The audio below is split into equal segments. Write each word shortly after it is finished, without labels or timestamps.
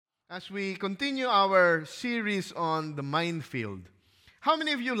As we continue our series on the minefield, how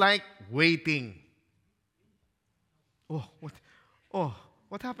many of you like waiting? Oh, what? Oh,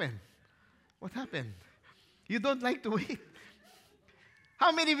 what happened? What happened? You don't like to wait.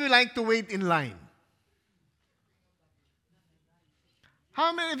 How many of you like to wait in line?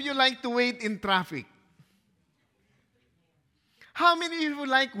 How many of you like to wait in traffic? How many of you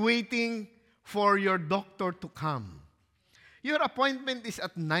like waiting for your doctor to come? Your appointment is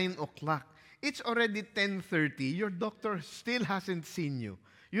at 9 o'clock. It's already 10:30. Your doctor still hasn't seen you.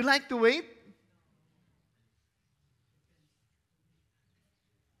 You like to wait?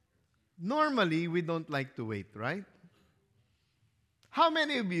 Normally, we don't like to wait, right? How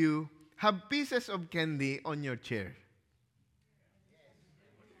many of you have pieces of candy on your chair?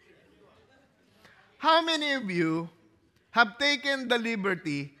 How many of you have taken the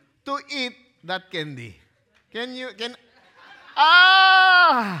liberty to eat that candy? Can,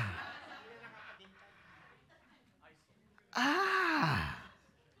 ah! Ah!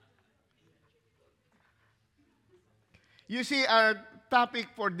 You see, our topic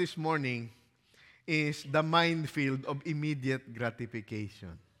for this morning is the minefield of immediate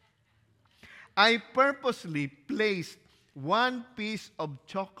gratification. I purposely placed one piece of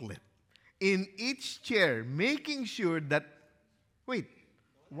chocolate in each chair, making sure that, wait,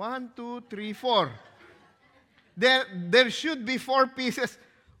 1, 2, 3, 4. There should be 4 pieces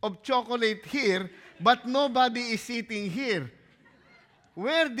of chocolate here, but nobody is sitting here.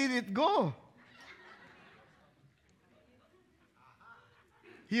 Where did it go?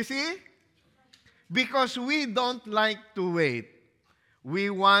 You see? Because we don't like to wait.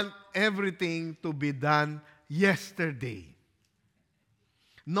 We want everything to be done yesterday.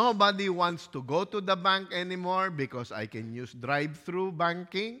 Nobody wants to go to the bank anymore because I can use drive-through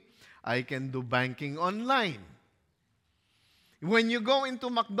banking. I can do banking online. When you go into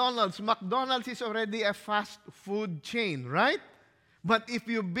McDonald's is already a fast food chain, right? But if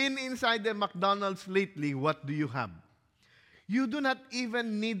you've been inside the McDonald's lately, what do you have? You do not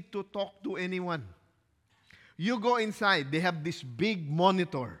even need to talk to anyone. You go inside, they have this big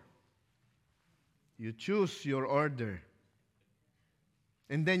monitor. You choose your order.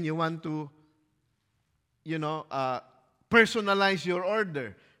 And then you want to, personalize your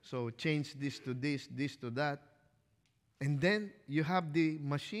order. So change this to this to that. And then you have the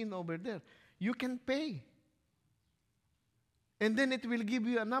machine over there. You can pay. And then it will give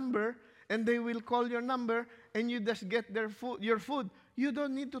you a number, and they will call your number, and you just get your food. You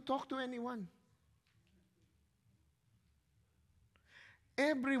don't need to talk to anyone.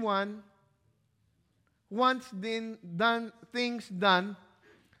 Everyone wants things done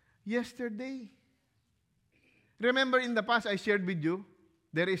yesterday. Remember in the past I shared with you,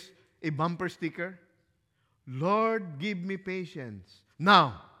 there is a bumper sticker. Lord, give me patience.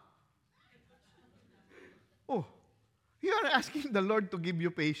 Now. Oh, you are asking the Lord to give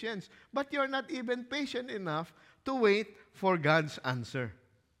you patience, but you're not even patient enough to wait for God's answer.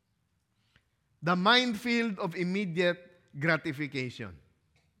 The minefield of immediate gratification.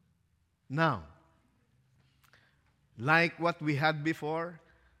 Now, like what we had before,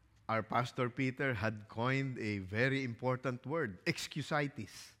 our Pastor Peter had coined a very important word,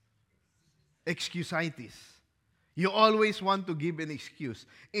 excusitis. Excusitis. You always want to give an excuse.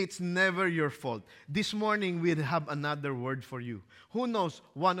 It's never your fault. This morning, we'll have another word for you. Who knows,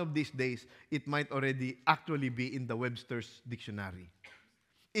 one of these days, it might already actually be in the Webster's dictionary.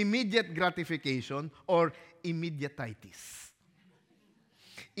 Immediate gratification or immediatitis.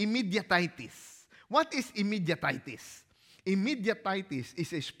 Immediatitis. What is immediatitis? Immediatitis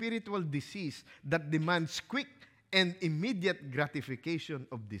is a spiritual disease that demands quick and immediate gratification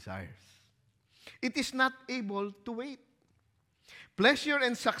of desires. It is not able to wait. Pleasure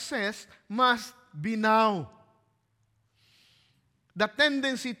and success must be now. The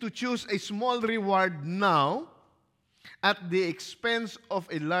tendency to choose a small reward now at the expense of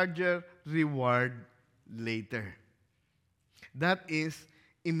a larger reward later. That is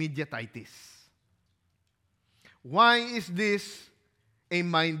immediatitis. Why is this a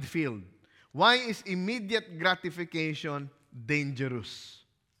minefield? Why is immediate gratification dangerous?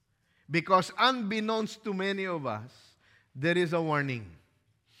 Because unbeknownst to many of us, there is a warning.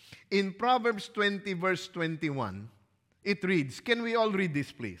 In Proverbs 20, verse 21, it reads, can we all read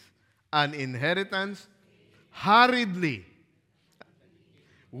this, please? An inheritance hurriedly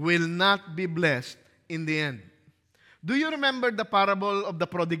will not be blessed in the end. Do you remember the parable of the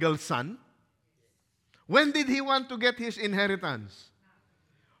prodigal son? When did he want to get his inheritance?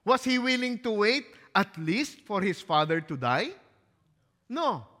 Was he willing to wait at least for his father to die?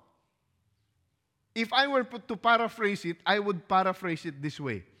 No. If I were to paraphrase it, I would paraphrase it this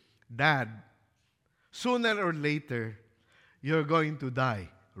way. Dad, sooner or later, you're going to die,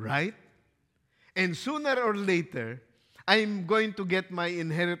 right? And sooner or later, I'm going to get my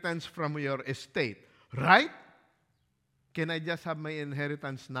inheritance from your estate, right? Can I just have my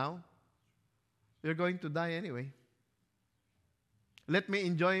inheritance now? You're going to die anyway. Let me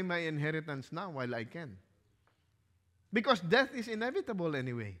enjoy my inheritance now while I can. Because death is inevitable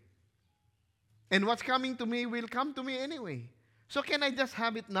anyway. And what's coming to me will come to me anyway. So can I just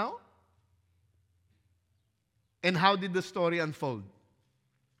have it now? And how did the story unfold?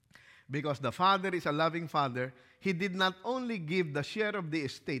 Because the father is a loving father, he did not only give the share of the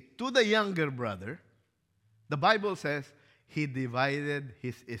estate to the younger brother, the Bible says he divided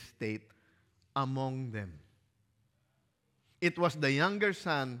his estate among them. It was the younger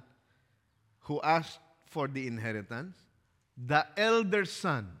son who asked for the inheritance. The elder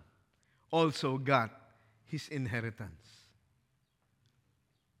son also got his inheritance.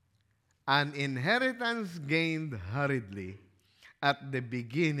 An inheritance gained hurriedly at the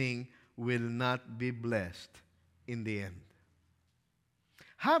beginning will not be blessed in the end.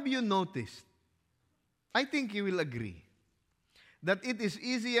 Have you noticed? I think you will agree that it is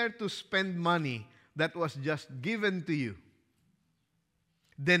easier to spend money that was just given to you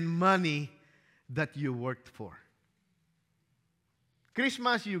than money that you worked for.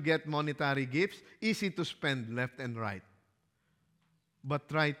 Christmas, you get monetary gifts, easy to spend left and right. But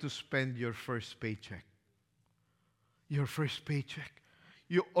try to spend your first paycheck. Your first paycheck.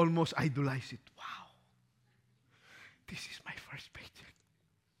 You almost idolize it. Wow. This is my first paycheck.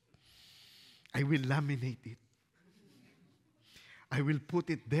 I will laminate it. I will put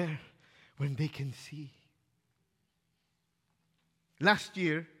it there when they can see. Last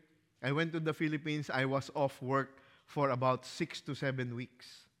year, I went to the Philippines. I was off work for about 6 to 7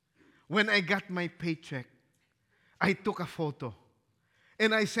 weeks. When I got my paycheck, I took a photo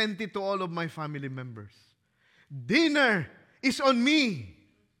and I sent it to all of my family members. Dinner is on me.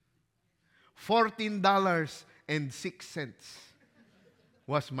 $14.06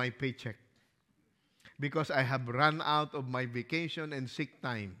 was my paycheck. Because I have run out of my vacation and sick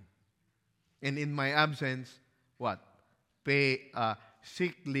time. And in my absence, what?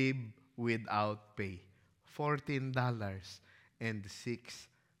 Sick leave without pay.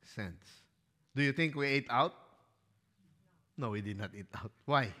 $14.06. Do you think we ate out? No, we did not eat out.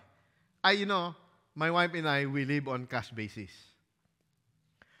 Why? My wife and I, we live on cash basis.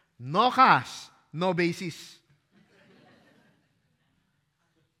 No cash, no basis.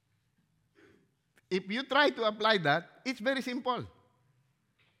 If you try to apply that, it's very simple.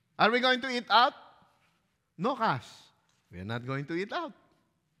 Are we going to eat out? No cash. We are not going to eat out.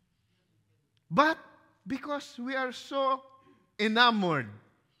 But because we are so enamored,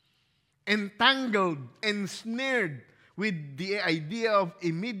 entangled, ensnared with the idea of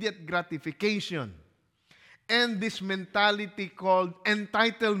immediate gratification and this mentality called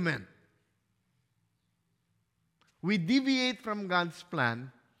entitlement, we deviate from God's plan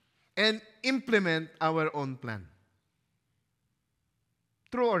and implement our own plan.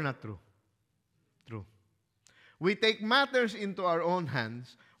 True or not true? True. We take matters into our own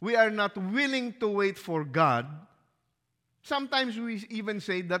hands. We are not willing to wait for God. Sometimes we even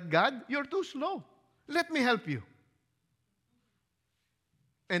say that, God, you're too slow. Let me help you.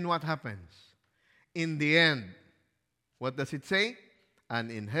 And what happens? In the end, what does it say?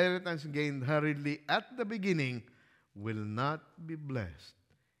 An inheritance gained hurriedly at the beginning will not be blessed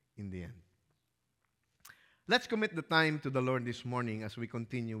in the end. Let's commit the time to the Lord this morning as we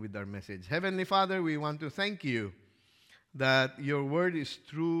continue with our message. Heavenly Father, we want to thank you that your word is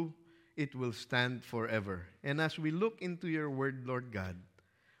true. It will stand forever. And as we look into your word, Lord God,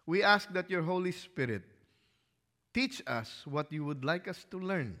 we ask that your Holy Spirit teach us what you would like us to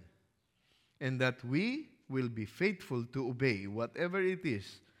learn, and that we will be faithful to obey whatever it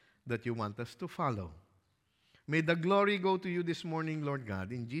is that you want us to follow. May the glory go to you this morning, Lord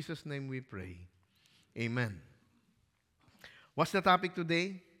God. In Jesus' name we pray. Amen. What's the topic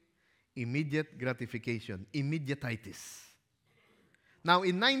today? Immediate gratification, immediatitis. Now,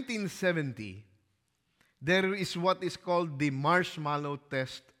 in 1970, there is what is called the marshmallow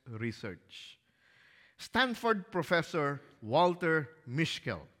test research. Stanford professor Walter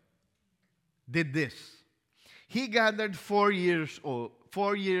Mischel did this. He gathered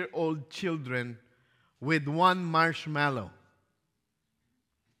 4-year-old children with one marshmallow.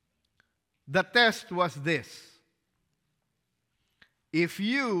 The test was this. If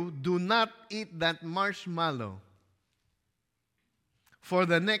you do not eat that marshmallow for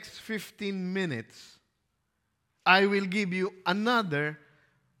the next 15 minutes, I will give you another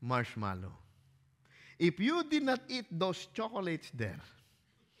marshmallow. If you did not eat those chocolates there,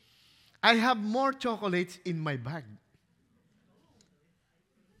 I have more chocolates in my bag.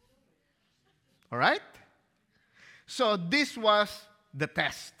 All right? So this was the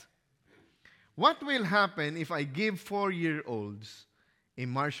test. What will happen if I give 4-year-olds a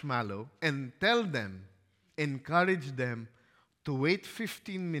marshmallow and tell them, encourage them to wait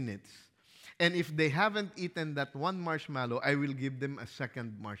 15 minutes, and if they haven't eaten that one marshmallow, I will give them a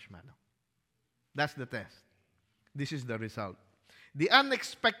second marshmallow. That's the test. This is the result. The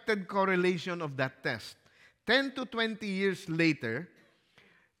unexpected correlation of that test. 10 to 20 years later,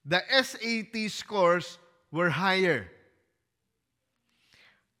 the SAT scores were higher.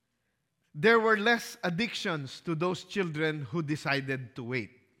 There were less addictions to those children who decided to wait.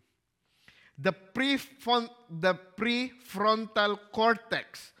 The prefrontal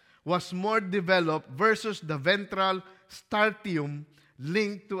cortex was more developed versus the ventral striatum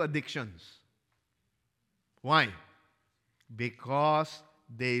linked to addictions. Why? Because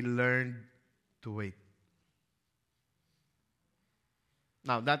they learned to wait.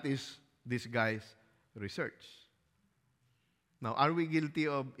 Now, that is this guy's research. Now, are we guilty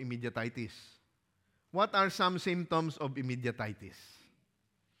of immediatitis? What are some symptoms of immediatitis?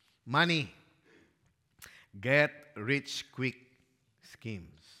 Money. Get rich quick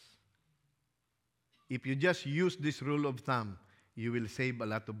schemes. If you just use this rule of thumb, you will save a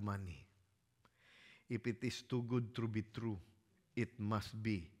lot of money. If it is too good to be true, it must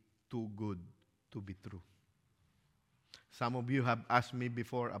be too good to be true. Some of you have asked me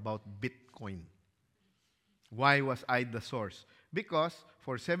before about Bitcoin. Why was I the source? Because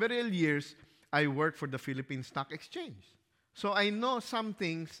for several years, I worked for the Philippine Stock Exchange. So I know some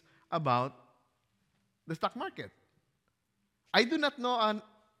things about the stock market. I do not know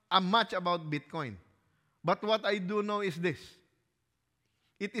much about Bitcoin. But what I do know is this.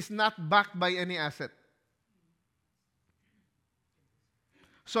 It is not backed by any asset.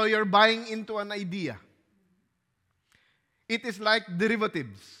 So you're buying into an idea. It is like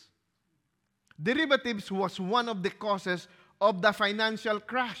derivatives. Derivatives was one of the causes of the financial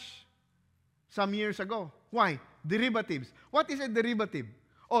crash some years ago. Why? Derivatives. What is a derivative?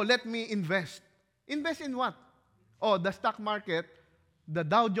 Oh, let me invest. Invest in what? Oh, the stock market, the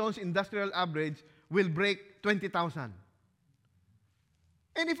Dow Jones Industrial Average will break 20,000.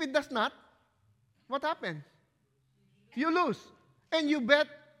 And if it does not, what happens? You lose. And you bet.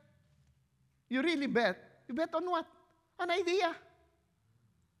 You really bet. You bet on what? An idea.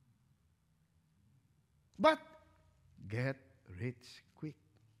 But get rich quick.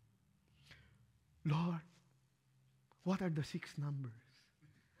 Lord, what are the 6 numbers?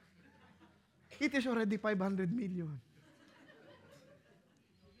 It is already 500 million.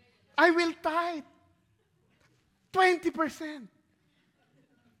 I will tithe 20%.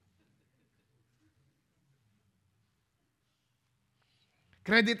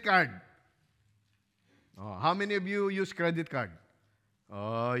 Credit card. Oh, how many of you use credit card?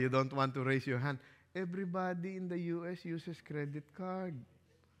 Oh, you don't want to raise your hand. Everybody in the U.S. uses credit card.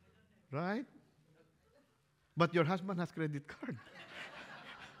 Right? But your husband has credit card.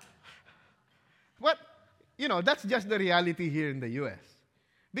 What? That's just the reality here in the U.S.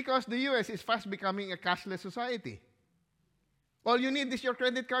 Because the U.S. is fast becoming a cashless society. All you need is your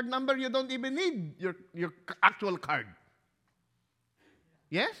credit card number. You don't even need your actual card.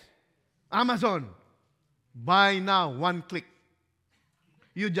 Yes? Amazon. Buy now, 1 click.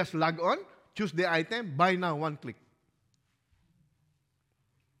 You just log on, choose the item, buy now, 1 click.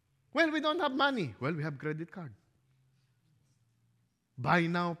 Well, we don't have money. Well, we have credit card. Buy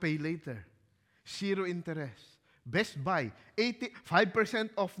now, pay later. 0 interest. Best Buy, 5%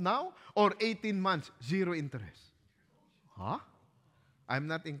 off now or 18 months, 0 interest. Huh? I'm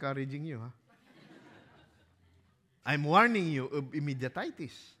not encouraging you, huh? I'm warning you of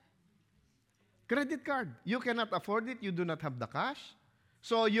immediatitis. Credit card. You cannot afford it. You do not have the cash.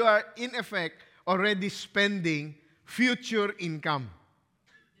 So you are, in effect, already spending future income.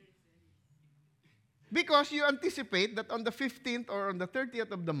 Because you anticipate that on the 15th or on the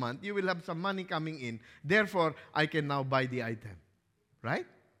 30th of the month, you will have some money coming in. Therefore, I can now buy the item. Right?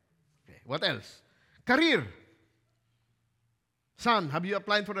 Okay. What else? Career. Son, have you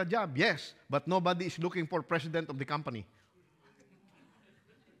applied for a job? Yes, but nobody is looking for president of the company.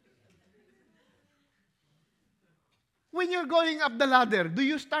 When you're going up the ladder, do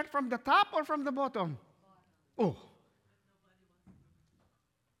you start from the top or from the bottom? Oh.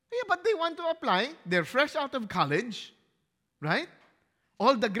 Yeah, but they want to apply. They're fresh out of college, right?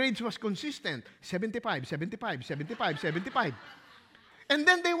 All the grades was consistent. 75, 75, 75, 75. And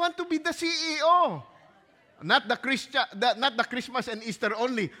then they want to be the CEO. Not the Christmas and Easter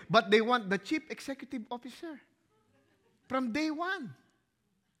only, but they want the chief executive officer from day one.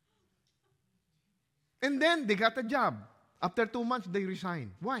 And then they got a job. After 2 months, they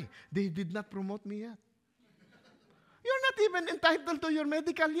resigned. Why? They did not promote me yet. You're not even entitled to your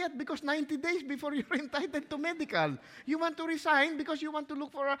medical yet because 90 days before you're entitled to medical. You want to resign because you want to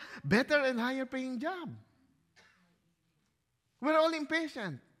look for a better and higher paying job. We're all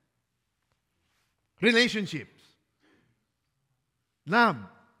impatient. Relationships. Love.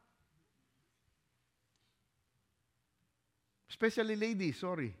 Especially ladies,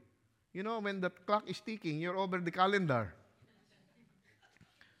 sorry. You know, when the clock is ticking, you're over the calendar.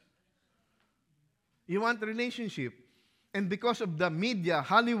 You want relationship. And because of the media,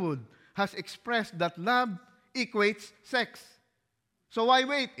 Hollywood has expressed that love equates sex. So why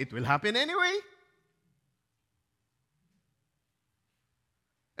wait? It will happen anyway.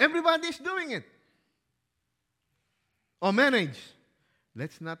 Everybody is doing it. Or marriage.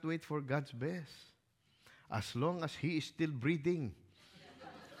 Let's not wait for God's best. As long as He is still breathing.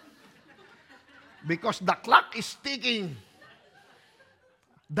 Because the clock is ticking.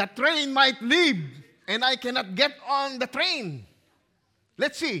 The train might leave. And I cannot get on the train.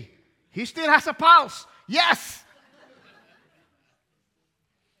 Let's see. He still has a pulse. Yes.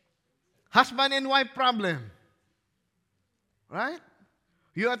 Husband and wife problem. Right?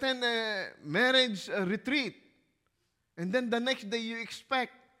 You attend a marriage retreat. And then the next day you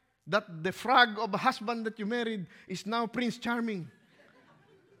expect that the frog of a husband that you married is now Prince Charming.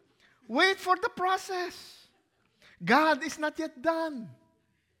 Wait for the process. God is not yet done.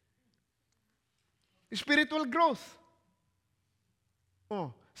 Spiritual growth.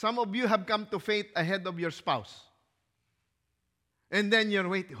 Oh, some of you have come to faith ahead of your spouse. And then you're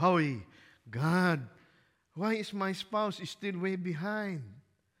waiting. Holy God, why is my spouse still way behind?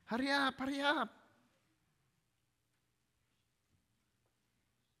 Hurry up, hurry up.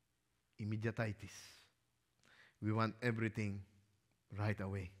 Immediatitis. We want everything right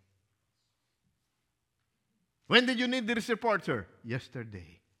away. When did you need this report, sir?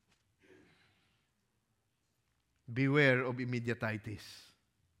 Yesterday. Beware of immediatitis.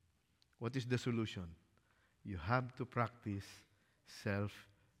 What is the solution? You have to practice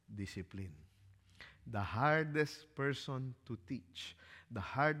self-discipline. The hardest person to teach, the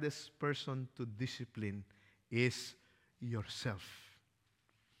hardest person to discipline is yourself.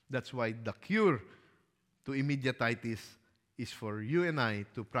 That's why the cure to immediatitis is for you and I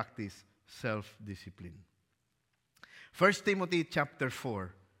to practice self-discipline. 1 Timothy chapter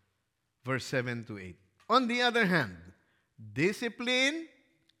 4, verse 7 to 8. On the other hand, discipline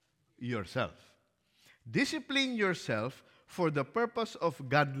yourself. Discipline yourself for the purpose of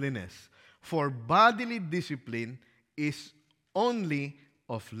godliness. For bodily discipline is only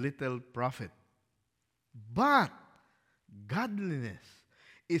of little profit. But godliness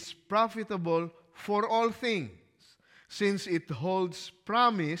is profitable for all things, since it holds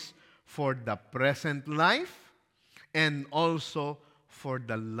promise for the present life and also for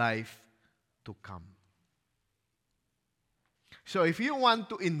the life to come. So if you want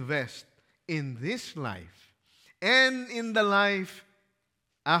to invest in this life and in the life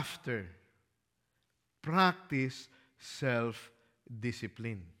after, practice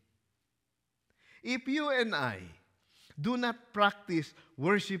self-discipline. If you and I do not practice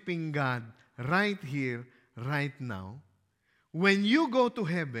worshiping God right here, right now, when you go to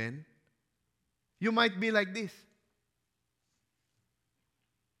heaven, you might be like this.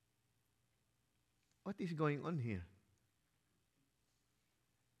 What is going on here?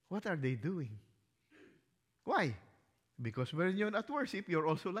 What are they doing? Why? Because when you're at worship, you're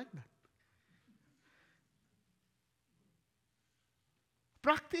also like that.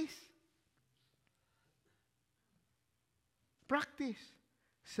 Practice. Practice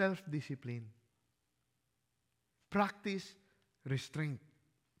self-discipline. Practice restraint.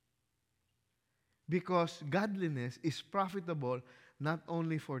 Because godliness is profitable not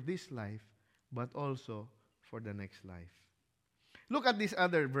only for this life, but also for the next life. Look at this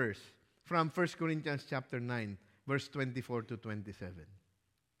other verse from 1 Corinthians chapter 9, verse 24 to 27.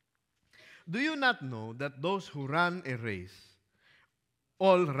 Do you not know that those who run a race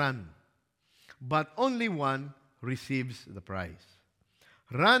all run, but only one receives the prize?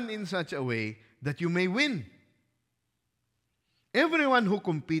 Run in such a way that you may win. Everyone who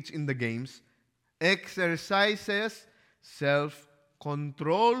competes in the games exercises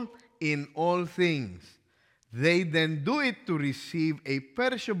self-control in all things. They then do it to receive a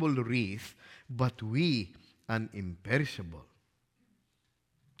perishable wreath, but we an imperishable.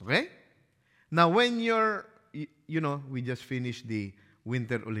 Okay? Now, when you're, we just finished the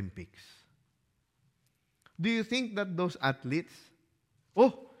Winter Olympics. Do you think that those athletes,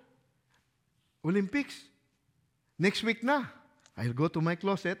 Olympics, next week na, I'll go to my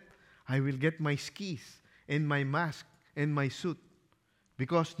closet, I will get my skis and my mask and my suit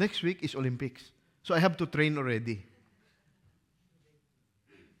because next week is Olympics. So I have to train already.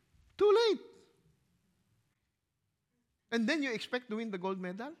 Too late. And then you expect to win the gold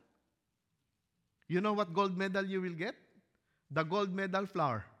medal? You know what gold medal you will get? The gold medal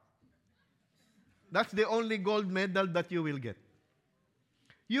flower. That's the only gold medal that you will get.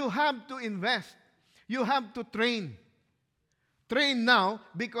 You have to invest. You have to train. Train now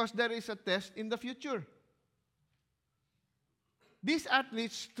because there is a test in the future. These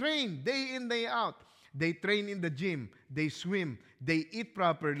athletes train day in, day out. They train in the gym. They swim. They eat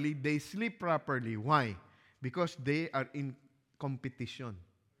properly. They sleep properly. Why? Because they are in competition.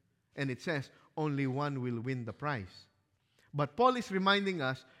 And it says, only one will win the prize. But Paul is reminding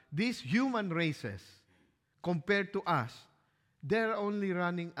us, these human races, compared to us, they're only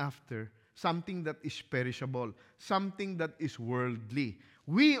running after something that is perishable, something that is worldly.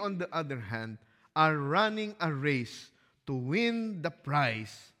 We, on the other hand, are running a race to win the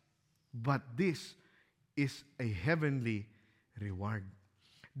prize, but this is a heavenly reward.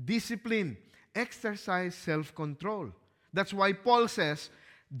 Discipline, exercise self-control. That's why Paul says,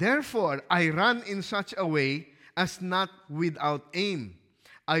 therefore, I run in such a way as not without aim.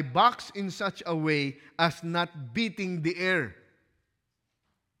 I box in such a way as not beating the air.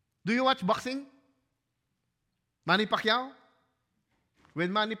 Do you watch boxing? Manny Pacquiao?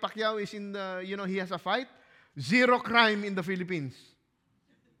 When Manny Pacquiao is in the, he has a fight, zero crime in the Philippines.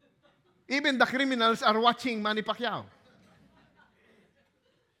 Even the criminals are watching Manny Pacquiao.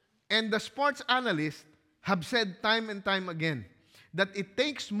 And the sports analysts have said time and time again that it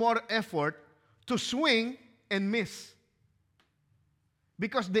takes more effort to swing and miss.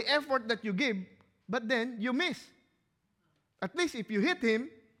 Because the effort that you give, but then you miss. At least if you hit him,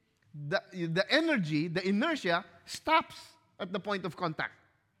 the energy, the inertia stops at the point of contact.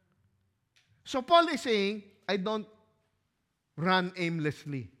 So Paul is saying, I don't run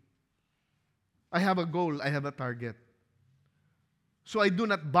aimlessly. I have a goal, I have a target. So I do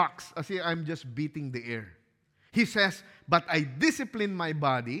not box as if I'm just beating the air. He says, but I discipline my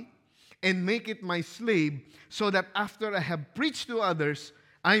body and make it my slave so that after I have preached to others,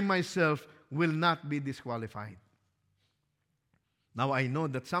 I myself will not be disqualified. Now I know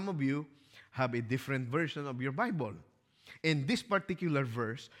that some of you have a different version of your Bible. In this particular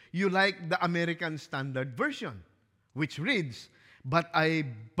verse, you like the American Standard Version, which reads, but I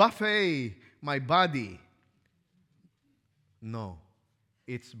buffet my body. No,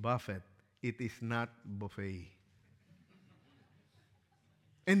 it's buffet. It is not buffet.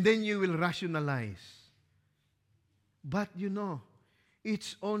 And then you will rationalize. But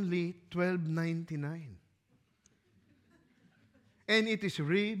it's only $12.99. And it is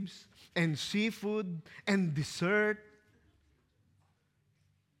ribs and seafood and dessert.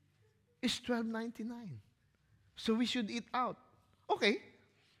 It's $12.99. So we should eat out. Okay.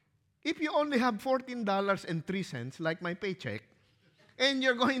 If you only have $14.03, like my paycheck, and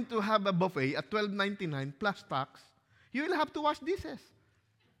you're going to have a buffet at $12.99 plus tax, you will have to wash dishes.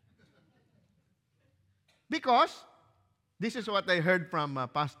 Because, this is what I heard from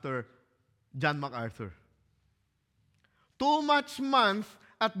Pastor John MacArthur. Too much month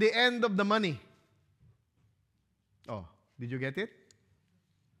at the end of the money. Oh, did you get it?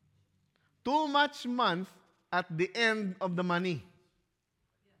 Too much month at the end of the money.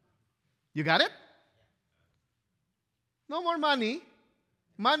 You got it? No more money.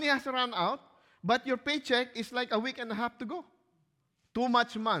 Money has run out, but your paycheck is like a week and a half to go. Too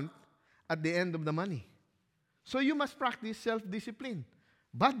much month at the end of the money. So you must practice self-discipline.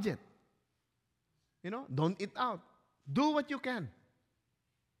 Budget. Don't eat out. Do what you can.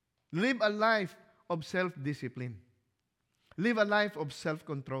 Live a life of self-discipline. Live a life of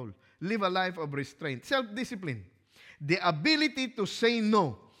self-control. Live a life of restraint. Self-discipline. The ability to say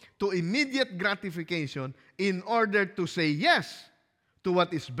no to immediate gratification in order to say yes to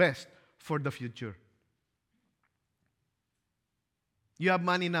what is best for the future. You have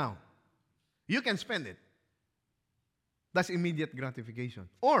money now. You can spend it. That's immediate gratification.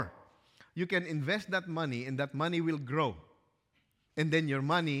 Or, you can invest that money and that money will grow. And then your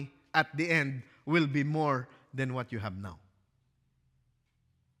money at the end will be more than what you have now.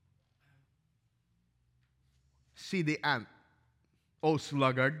 See the ant. Oh,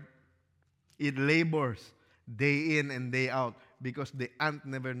 sluggard. It labors day in and day out because the ant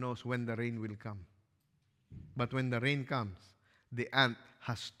never knows when the rain will come. But when the rain comes, the ant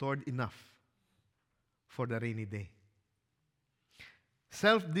has stored enough for the rainy day.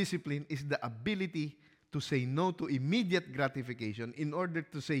 Self-discipline is the ability to say no to immediate gratification in order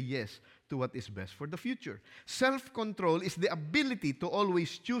to say yes to what is best for the future. Self-control is the ability to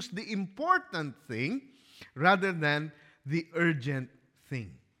always choose the important thing rather than the urgent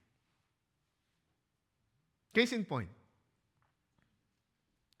thing. Case in point.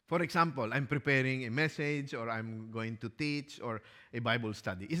 For example, I'm preparing a message or I'm going to teach or a Bible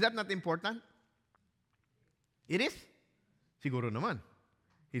study. Is that not important? It is? Siguro naman.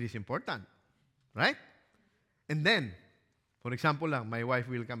 It is important. Right? And then, for example lang, my wife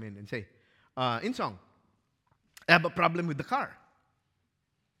will come in and say, Insong, I have a problem with the car.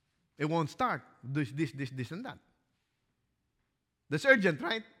 It won't start. This, and that. That's urgent,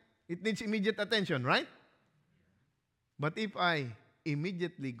 right? It needs immediate attention, right? But if I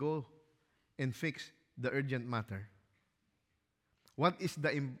immediately go and fix the urgent matter, what is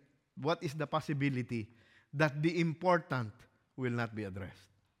the possibility that the important will not be addressed?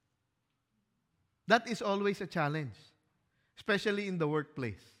 That is always a challenge, especially in the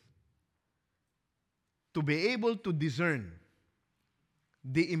workplace. To be able to discern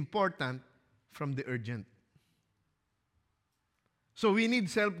the important from the urgent. So we need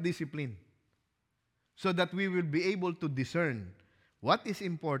self-discipline so that we will be able to discern what is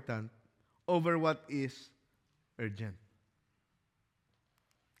important over what is urgent.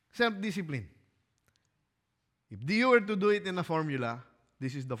 Self-discipline. If you were to do it in a formula,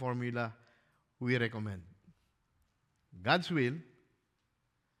 this is the formula we recommend. God's will,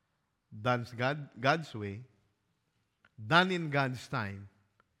 done God's way, done in God's time,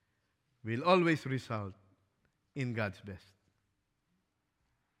 will always result in God's best.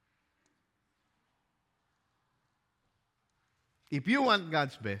 If you want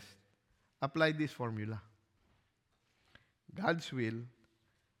God's best, apply this formula. God's will,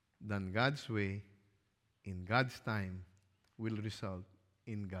 done God's way, in God's time, will result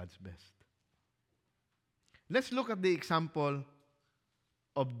in God's best. Let's look at the example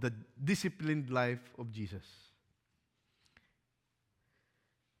of the disciplined life of Jesus.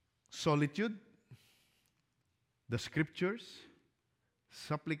 Solitude, the scriptures,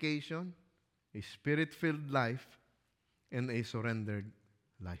 supplication, a spirit-filled life, and a surrendered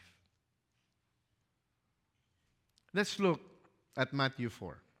life. Let's look at Matthew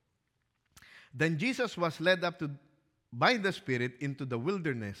 4. Then Jesus was led up by the Spirit into the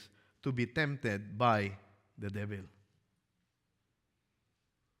wilderness to be tempted by the devil.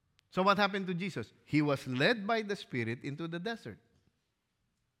 So what happened to Jesus? He was led by the Spirit into the desert.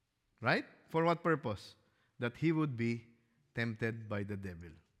 Right? For what purpose? That he would be tempted by the devil.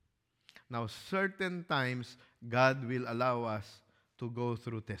 Now, certain times, God will allow us to go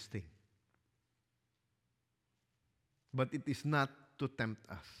through testing. But it is not to tempt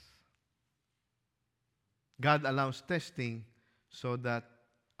us. God allows testing so that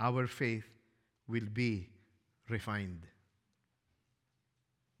our faith will be refined.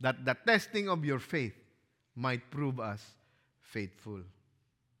 That the testing of your faith might prove us faithful.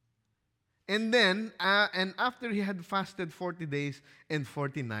 And then, and after he had fasted 40 days and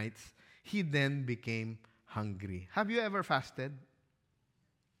 40 nights, he then became hungry. Have you ever fasted?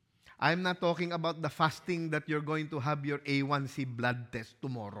 I'm not talking about the fasting that you're going to have your A1C blood test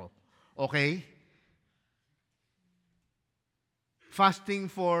tomorrow. Okay? Fasting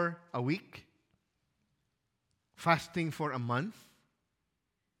for a week. Fasting for a month.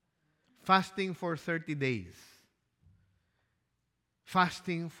 Fasting for 30 days.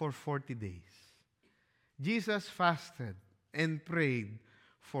 Fasting for 40 days. Jesus fasted and prayed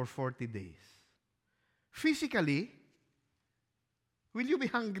for 40 days. Physically, will you be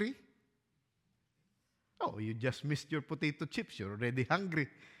hungry? Oh, you just missed your potato chips. You're already hungry.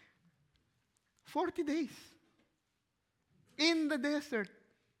 40 days. In the desert.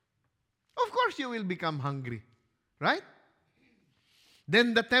 Of course you will become hungry. Right?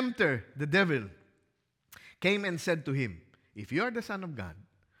 Then the tempter, the devil, came and said to him, if you are the Son of God,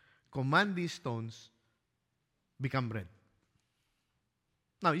 command these stones become bread.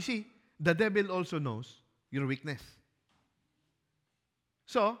 Now, you see, the devil also knows your weakness.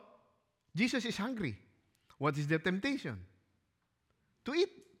 So, Jesus is hungry. What is the temptation? To eat.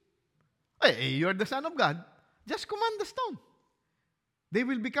 Hey, you are the Son of God. Just command the stone. They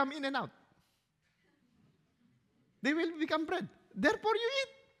will become in and out. They will become bread. Therefore, you eat.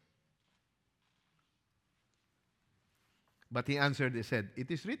 But he answered and said,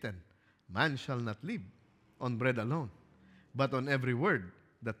 it is written, man shall not live on bread alone, but on every word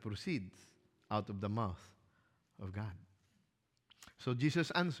that proceeds out of the mouth of God. So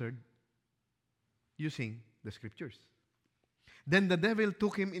Jesus answered using the scriptures. Then the devil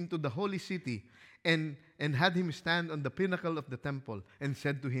took him into the holy city and had him stand on the pinnacle of the temple and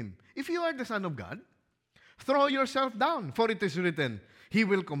said to him, if you are the Son of God, throw yourself down, for it is written, He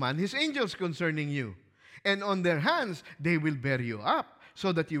will command His angels concerning you. And on their hands they will bear you up,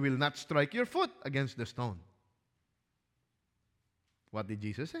 so that you will not strike your foot against the stone. What did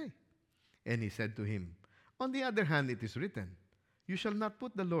Jesus say? And He said to him, on the other hand, it is written, you shall not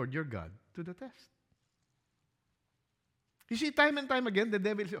put the Lord your God to the test. You see, time and time again, the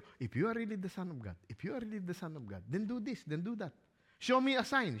devil says, if you are really the Son of God, if you are really the Son of God, then do this, then do that. Show me a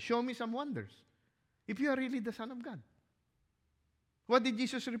sign. Show me some wonders. If you are really the Son of God. What did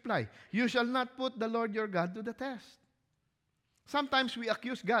Jesus reply? You shall not put the Lord your God to the test. Sometimes we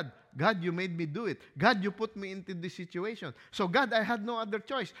accuse God. God, you made me do it. God, you put me into this situation. So God, I had no other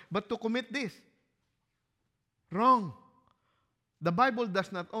choice but to commit this. Wrong. The Bible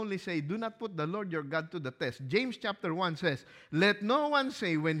does not only say, do not put the Lord your God to the test. James chapter 1 says, let no one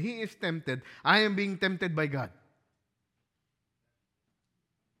say when he is tempted, I am being tempted by God.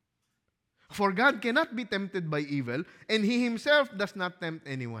 For God cannot be tempted by evil, and He Himself does not tempt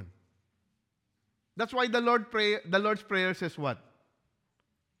anyone. That's why the Lord's Prayer says what?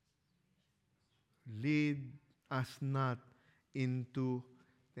 Lead us not into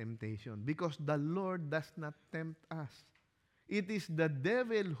temptation. Because the Lord does not tempt us. It is the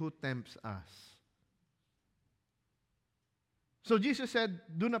devil who tempts us. So Jesus said,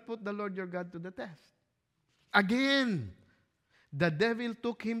 do not put the Lord your God to the test. Again, the devil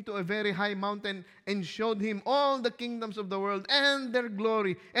took him to a very high mountain and showed him all the kingdoms of the world and their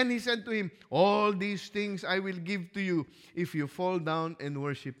glory. And he said to him, all these things I will give to you if you fall down and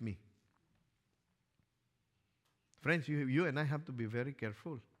worship me. Friends, you and I have to be very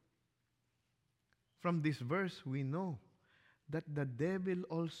careful. From this verse, we know that the devil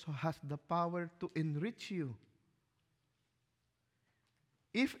also has the power to enrich you.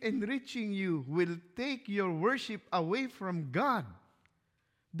 If enriching you will take your worship away from God,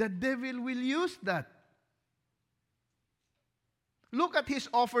 the devil will use that. Look at his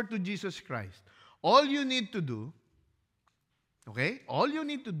offer to Jesus Christ. All you need to do, all you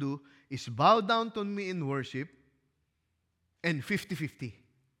need to do is bow down to me in worship and 50-50.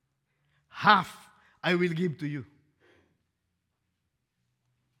 Half I will give to you.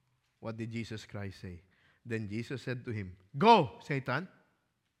 What did Jesus Christ say? Then Jesus said to him, go, Satan,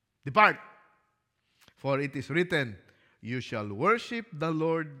 depart. For it is written, you shall worship the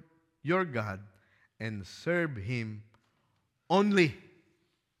Lord your God and serve Him only.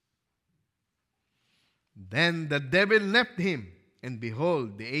 Then the devil left him, and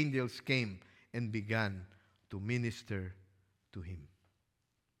behold, the angels came and began to minister to him.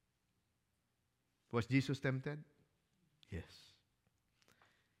 Was Jesus tempted? Yes.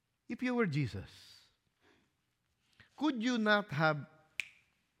 If you were Jesus, could you not have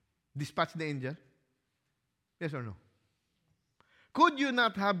dispatched the angel? Yes or no? Could you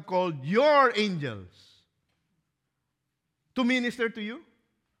not have called your angels to minister to you?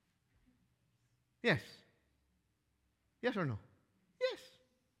 Yes. Yes or no? Yes.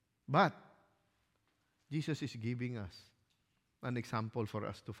 But Jesus is giving us an example for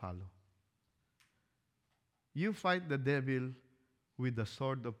us to follow. You fight the devil with the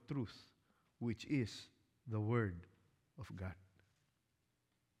sword of truth, which is the Word of God.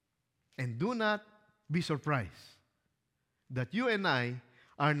 And do not be surprised that you and I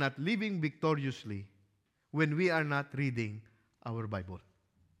are not living victoriously when we are not reading our Bible.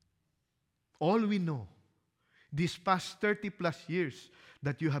 All we know, these past 30 plus years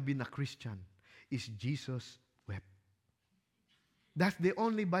that you have been a Christian, is Jesus wept. That's the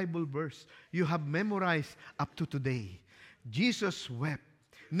only Bible verse you have memorized up to today. Jesus wept.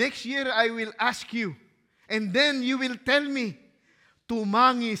 Next year, I will ask you, and then you will tell me,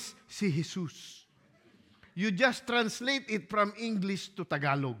 tumangis si Jesus. You just translate it from English to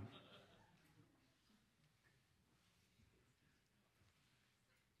Tagalog.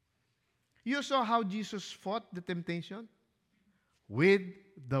 You saw how Jesus fought the temptation? With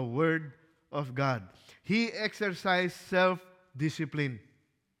the Word of God. He exercised self-discipline.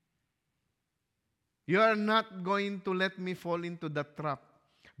 You are not going to let me fall into the trap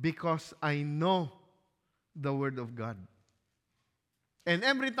because I know the Word of God. And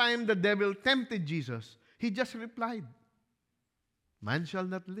every time the devil tempted Jesus, he just replied, man shall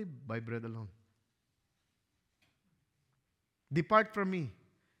not live by bread alone. Depart from me.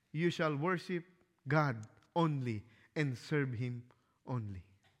 You shall worship God only and serve Him only.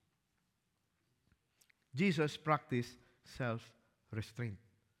 Jesus practiced self-restraint,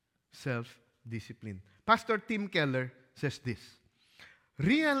 self-discipline. Pastor Tim Keller says this,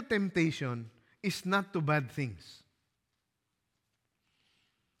 real temptation is not to bad things,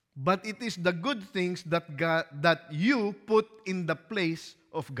 but it is the good things that you put in the place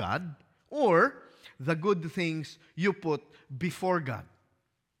of God, or the good things you put before God.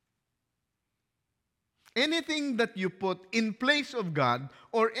 Anything that you put in place of God,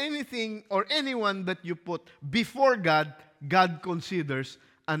 or anything or anyone that you put before God, God considers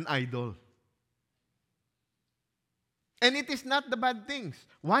an idol. And it is not the bad things.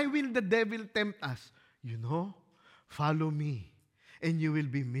 Why will the devil tempt us? Follow me, and you will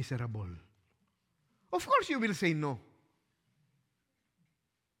be miserable. Of course, you will say no.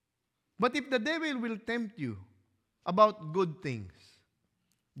 But if the devil will tempt you about good things,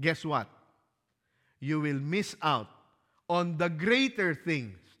 guess what? You will miss out on the greater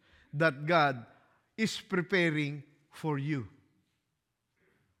things that God is preparing for you.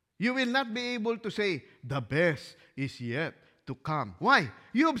 You will not be able to say, the best is yet to come. Why?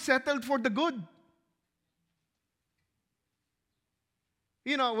 You have settled for the good.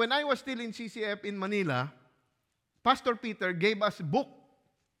 When I was still in CCF in Manila, Pastor Peter gave us a book.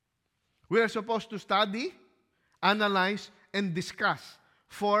 We are supposed to study, analyze, and discuss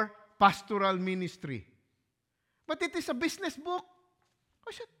for pastoral ministry. But it is a business book.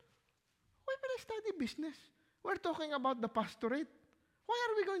 I said, why will I study business? We're talking about the pastorate. Why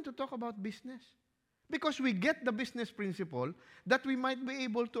are we going to talk about business? Because we get the business principle that we might be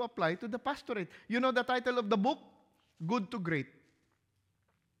able to apply to the pastorate. You know the title of the book? Good to Great.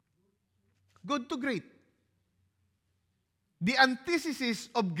 Good to great. The antithesis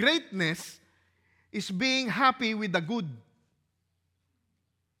of greatness is being happy with the good.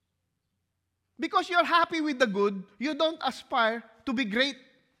 Because you're happy with the good, you don't aspire to be great.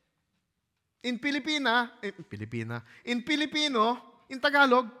 In Filipino, in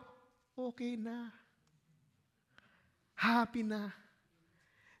Tagalog, okay na. Happy na.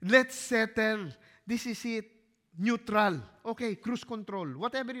 Let's settle. This is it. Neutral. Okay, cruise control.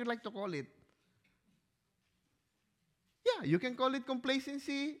 Whatever you like to call it. Yeah, you can call it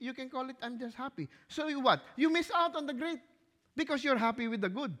complacency. You can call it, I'm just happy. So what? You miss out on the great because you're happy with the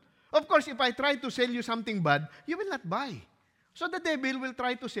good. Of course, if I try to sell you something bad, you will not buy. So the devil will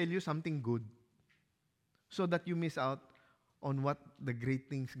try to sell you something good so that you miss out on what the great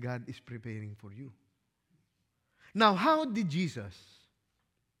things God is preparing for you. Now, how did Jesus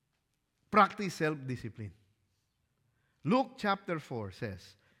practice self-discipline? Luke chapter 4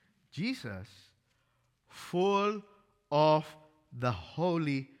 says, Jesus, full of the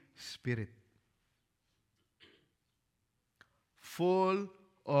Holy Spirit. Full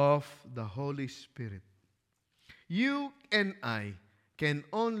of the Holy Spirit. You and I can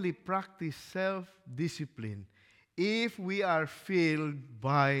only practice self-discipline if we are filled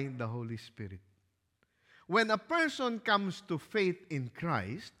by the Holy Spirit. When a person comes to faith in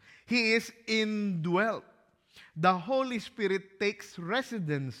Christ, he is indwelt. The Holy Spirit takes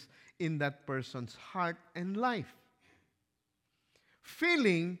residence in that person's heart and life.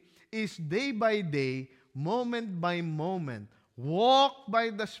 Filling is day by day, moment by moment. Walk by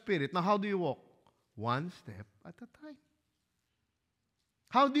the Spirit. Now, how do you walk? One step at a time.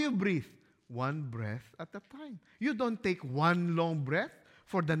 How do you breathe? One breath at a time. You don't take one long breath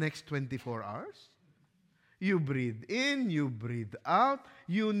for the next 24 hours. You breathe in, you breathe out.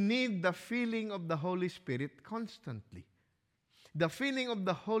 You need the filling of the Holy Spirit constantly. The filling of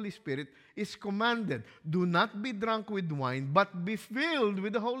the Holy Spirit is commanded. Do not be drunk with wine, but be filled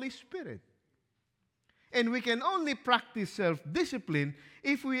with the Holy Spirit. And we can only practice self-discipline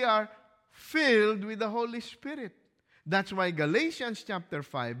if we are filled with the Holy Spirit. That's why Galatians chapter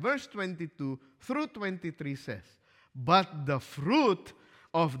 5, verse 22 through 23 says, but the fruit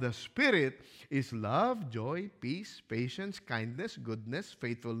of the Spirit is love, joy, peace, patience, kindness, goodness,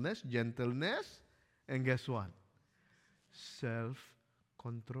 faithfulness, gentleness, and guess what?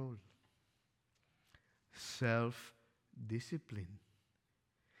 Self-control. Self-discipline.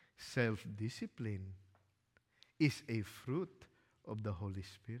 Self-discipline is a fruit of the Holy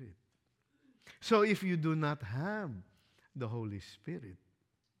Spirit. So if you do not have the Holy Spirit,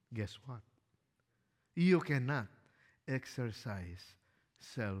 guess what? You cannot exercise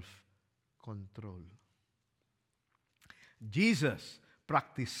self-control. Jesus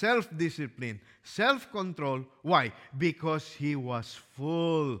practiced self-discipline, self-control. Why? Because he was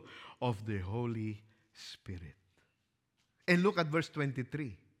full of the Holy Spirit. And look at verse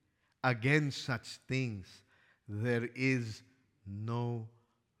 23. Against such things, there is no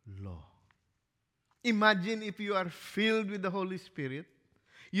law. Imagine if you are filled with the Holy Spirit,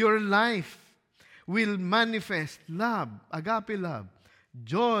 your life will manifest love, agape love,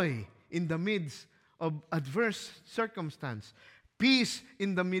 joy in the midst of adverse circumstance, peace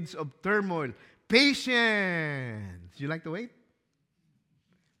in the midst of turmoil, patience. You like to wait?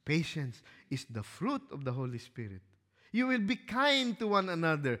 Patience is the fruit of the Holy Spirit. You will be kind to one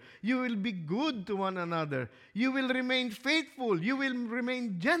another. You will be good to one another. You will remain faithful. You will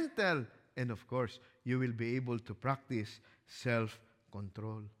remain gentle. And of course, you will be able to practice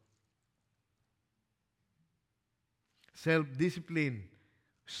self-control. Self-discipline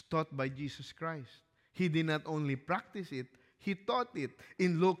is taught by Jesus Christ. He did not only practice it, He taught it.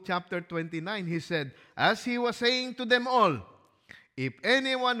 In Luke chapter 29, He said, as He was saying to them all, if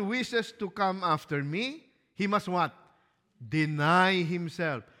anyone wishes to come after me, he must what? Deny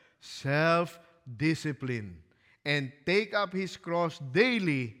himself, self-discipline, and take up his cross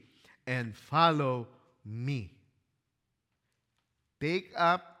daily and follow me. Take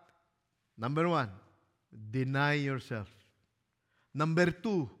up, number 1, deny yourself. Number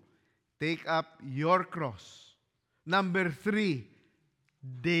 2, take up your cross. Number 3,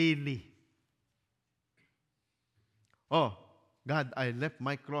 daily. Oh, God, I left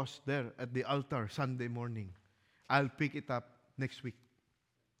my cross there at the altar Sunday morning. I'll pick it up next week.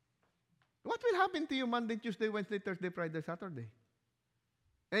 What will happen to you Monday, Tuesday, Wednesday, Thursday, Friday, Saturday?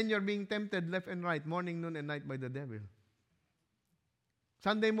 And you're being tempted left and right, morning, noon, and night by the devil.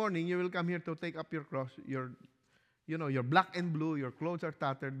 Sunday morning, you will come here to take up your cross. You're black and blue, your clothes are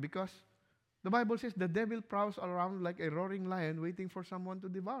tattered because the Bible says the devil prowls around like a roaring lion waiting for someone to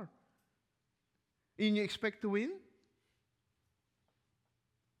devour. And you expect to win?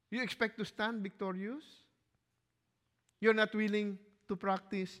 You expect to stand victorious? You're not willing to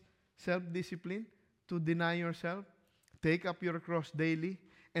practice self-discipline, to deny yourself, take up your cross daily,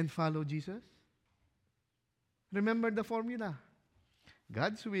 and follow Jesus? Remember the formula.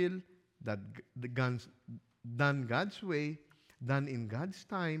 God's will, done God's way, done in God's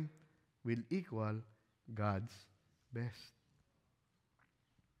time, will equal God's best.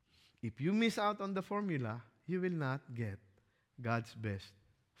 If you miss out on the formula, you will not get God's best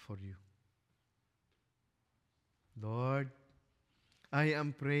for you. Lord, I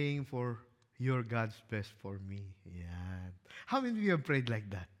am praying for your God's best for me. Yeah. How many of you have prayed like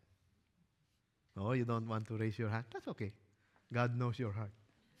that? Oh, you don't want to raise your hand? That's okay. God knows your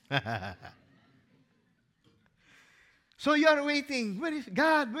heart. So you are waiting. Where is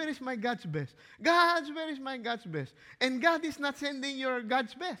God? Where is my God's best? God, where is my God's best? And God is not sending your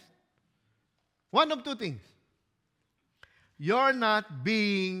God's best. One of two things. You're not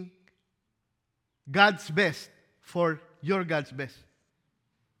being God's best for your God's best.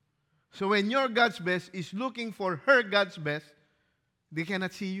 So when your God's best is looking for her God's best, they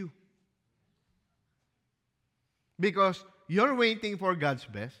cannot see you. Because you're waiting for God's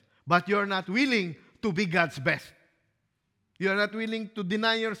best, but you're not willing to be God's best. You're not willing to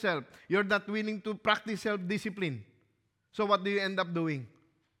deny yourself. You're not willing to practice self-discipline. So what do you end up doing?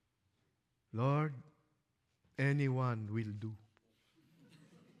 Lord, anyone will do.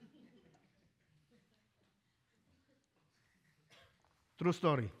 True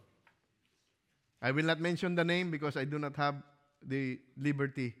story. I will not mention the name because I do not have the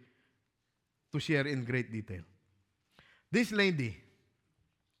liberty to share in great detail. This lady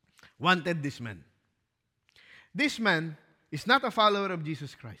wanted this man. This man is not a follower of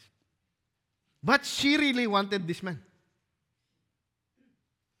Jesus Christ. But she really wanted this man.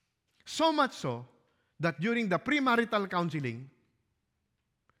 So much so that during the premarital counseling,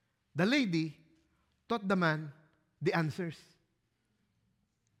 the lady taught the man the answers.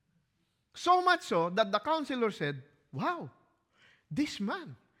 So much so that the counselor said, wow, this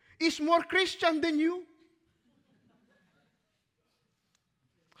man is more Christian than you.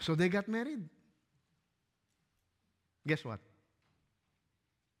 So they got married. Guess what?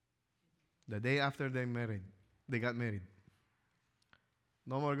 The day after they got married.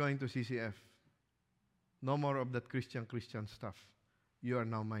 No more going to CCF. No more of that Christian stuff. You are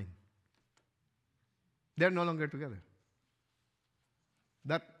now mine. They're no longer together.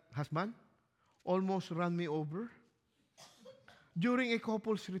 That husband almost ran me over during a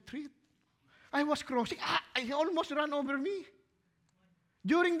couple's retreat. I was crossing. He almost ran over me.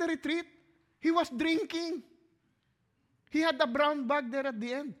 During the retreat, he was drinking. He had the brown bag there at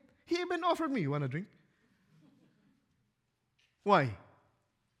the end. He even offered me, you want a drink? Why?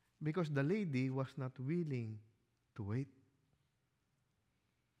 Because the lady was not willing to wait.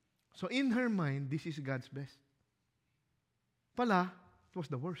 So in her mind, this is God's best. Pala, it was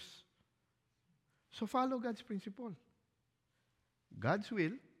the worst. So follow God's principle. God's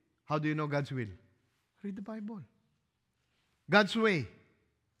will. How do you know God's will? Read the Bible. God's way.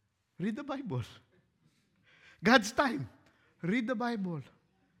 Read the Bible. God's time. Read the Bible.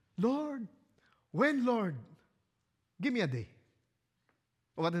 Lord, when Lord? Give me a day.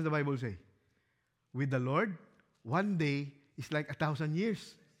 What does the Bible say? With the Lord, one day is like 1,000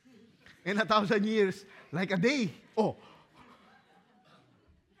 years. And 1,000 years like a day. Oh.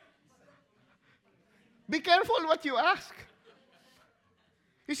 Be careful what you ask.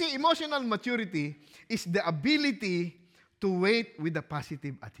 You see, emotional maturity is the ability to wait with a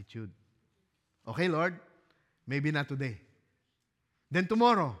positive attitude. Okay, Lord, maybe not today. Then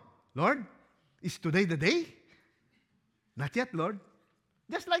tomorrow, Lord, is today the day? Not yet, Lord.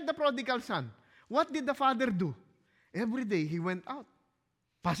 Just like the prodigal son. What did the father do? Every day he went out.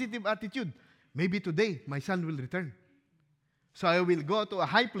 Positive attitude. Maybe today my son will return. So I will go to a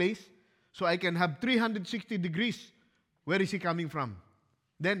high place so I can have 360 degrees. Where is he coming from?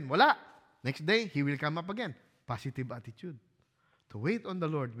 Then, wala. Next day, he will come up again. Positive attitude. To wait on the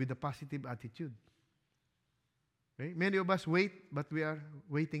Lord with a positive attitude. Okay? Many of us wait, but we are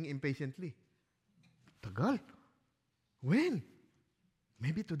waiting impatiently. Tagal. When?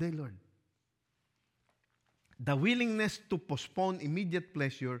 Maybe today, Lord. The willingness to postpone immediate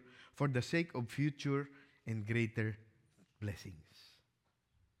pleasure for the sake of future and greater blessings.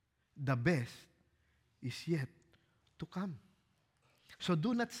 The best is yet to come. So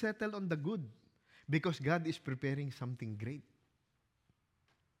do not settle on the good because God is preparing something great.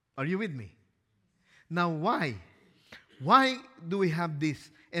 Are you with me? Now, why? Why do we have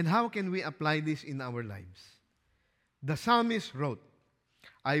this? And how can we apply this in our lives? The psalmist wrote,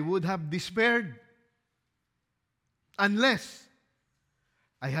 I would have despaired unless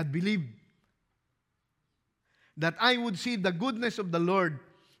I had believed that I would see the goodness of the Lord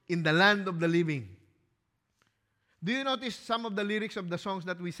in the land of the living. Do you notice some of the lyrics of the songs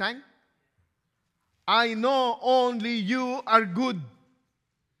that we sang? I know only you are good.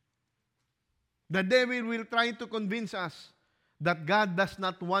 The devil will try to convince us that God does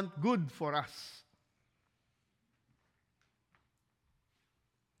not want good for us.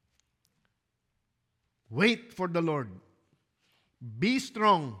 Wait for the Lord. Be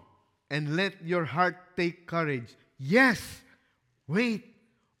strong and let your heart take courage. Yes, wait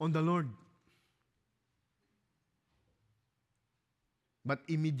on the Lord. But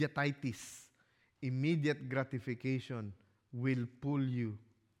immediatitis, immediate gratification will pull you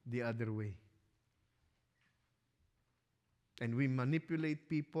the other way. And we manipulate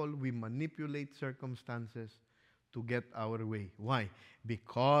people, we manipulate circumstances to get our way. Why?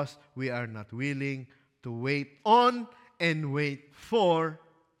 Because we are not willing to wait on and wait for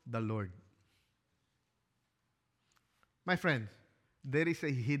the Lord. My friends, there is a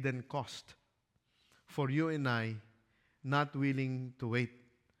hidden cost for you and I not willing to wait.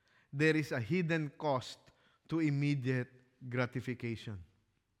 There is a hidden cost to immediate gratification.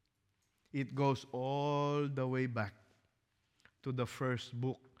 It goes all the way back to the first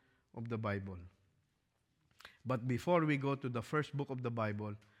book of the Bible. But before we go to the first book of the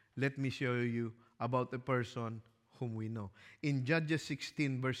Bible, let me show you about a person whom we know. In Judges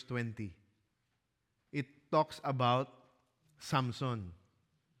 16 verse 20, it talks about Samson.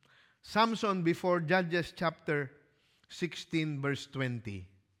 Samson, before Judges chapter 16 verse 20,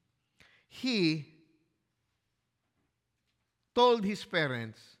 he told his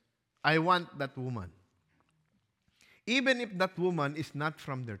parents, I want that woman. Even if that woman is not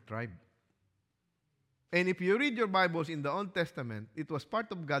from their tribe. And if you read your Bibles in the Old Testament, it was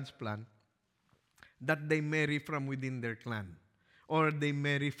part of God's plan that they marry from within their clan or they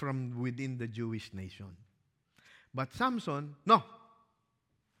marry from within the Jewish nation. But Samson, no,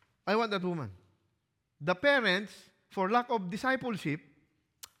 I want that woman. The parents, for lack of discipleship,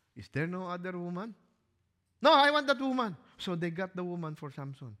 is there no other woman? No, I want that woman. So they got the woman for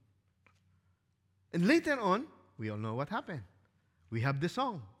Samson. And later on, we all know what happened. We have the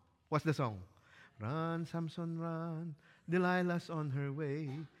song. What's the song? Run, Samson, run. Delilah's on her way.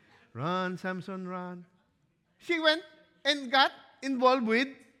 Run, Samson, run. She went and got involved with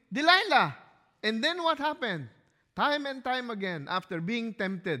Delilah. And then what happened? Time and time again, after being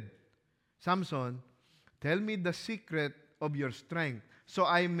tempted, Samson, tell me the secret of your strength so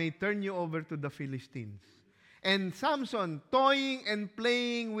I may turn you over to the Philistines. And Samson, toying and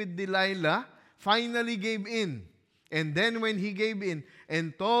playing with Delilah, finally gave in. And then when he gave in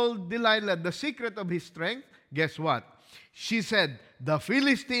and told Delilah the secret of his strength, guess what? She said, the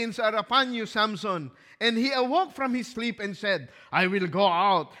Philistines are upon you, Samson. And he awoke from his sleep and said, I will go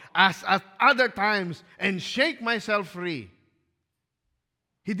out as at other times and shake myself free.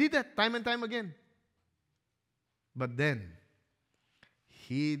 He did that time and time again. But then,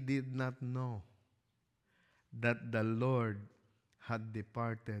 he did not know that the Lord had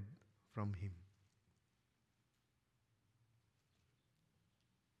departed from him.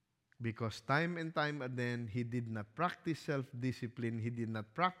 Because time and time again, he did not practice self-discipline. He did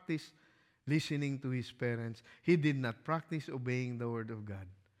not practice listening to his parents. He did not practice obeying the word of God.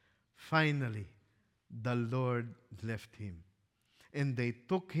 Finally, the Lord left him. And they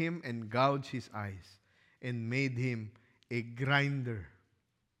took him and gouged his eyes and made him a grinder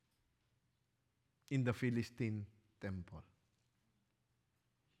in the Philistine temple.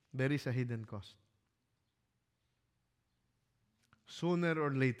 There is a hidden cost. Sooner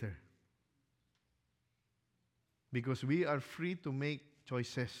or later, because we are free to make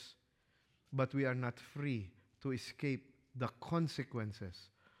choices, but we are not free to escape the consequences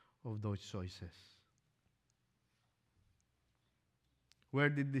of those choices. Where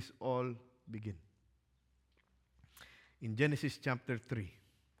did this all begin? In Genesis chapter 3,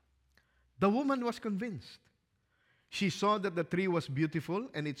 the woman was convinced. She saw that the tree was beautiful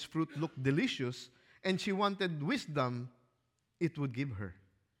and its fruit looked delicious, and she wanted wisdom it would give her.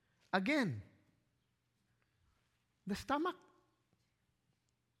 Again, the stomach.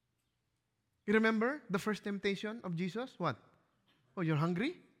 You remember the first temptation of Jesus? What? Oh, you're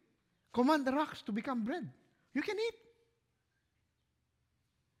hungry? Command the rocks to become bread. You can eat.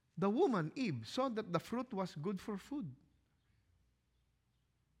 The woman, Eve, saw that the fruit was good for food,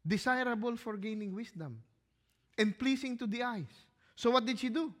 desirable for gaining wisdom, and pleasing to the eyes. So what did she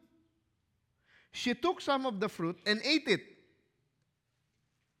do? She took some of the fruit and ate it.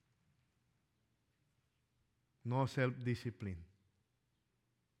 No self-discipline.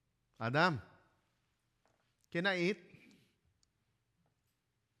 Adam, can I eat?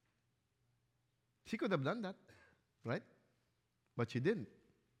 She could have done that, right? But she didn't.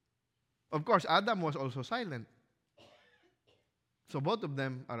 Of course, Adam was also silent. So both of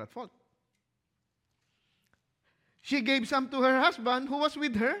them are at fault. She gave some to her husband who was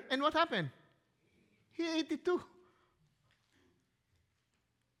with her, and what happened? He ate it too.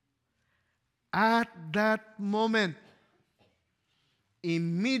 At that moment,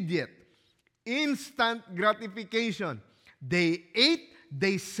 immediate, instant gratification. They ate,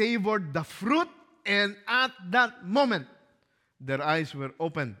 they savored the fruit, and at that moment, their eyes were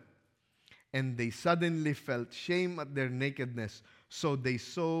opened, and they suddenly felt shame at their nakedness, so they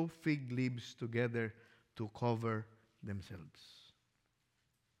sew fig leaves together to cover themselves.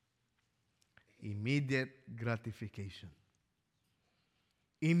 Immediate gratification.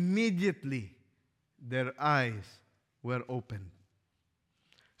 Immediately, their eyes were opened.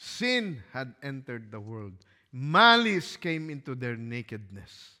 Sin had entered the world. Malice came into their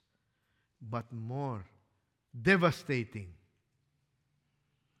nakedness. But more devastating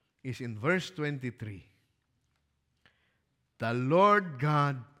is in verse 23. The Lord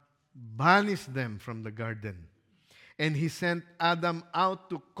God banished them from the garden, and He sent Adam out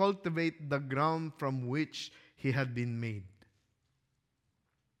to cultivate the ground from which he had been made.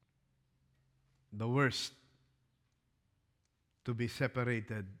 The worst, to be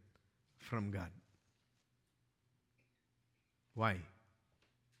separated from God. Why?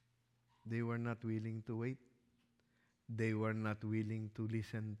 They were not willing to wait. They were not willing to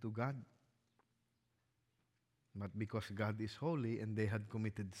listen to God. But because God is holy and they had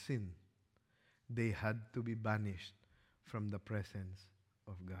committed sin, they had to be banished from the presence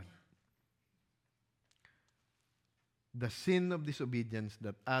of God. The sin of disobedience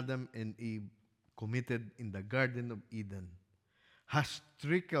that Adam and Eve committed in the Garden of Eden has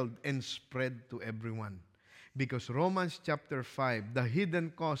trickled and spread to everyone. Because Romans chapter 5, the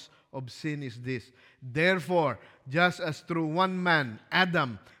hidden cause of sin is this. Therefore, just as through one man,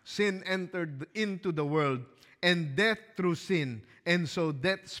 Adam, sin entered into the world, and death through sin, and so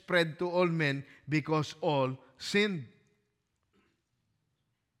death spread to all men because all sinned.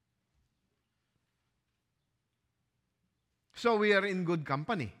 So we are in good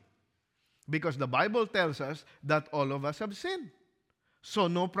company. Because the Bible tells us that all of us have sinned. So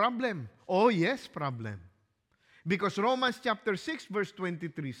no problem. Oh yes, problem. Because Romans chapter 6 verse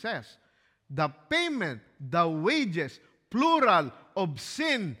 23 says, the payment, the wages, plural, of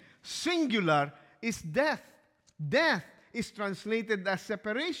sin, singular, is death. Death is translated as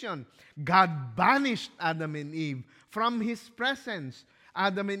separation. God banished Adam and Eve from His presence.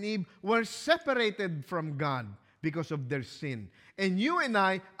 Adam and Eve were separated from God because of their sin. And you and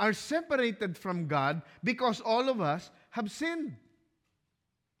I are separated from God because all of us have sinned.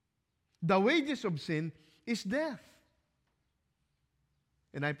 The wages of sin is death.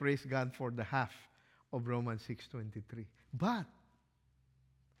 And I praise God for the half of Romans 6:23. But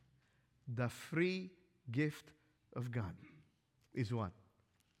the free gift of God is what?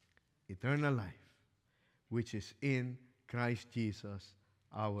 Eternal life, which is in Christ Jesus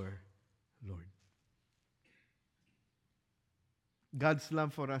our Lord. God's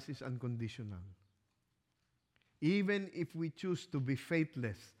love for us is unconditional. Even if we choose to be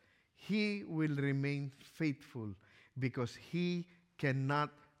faithless, He will remain faithful because He cannot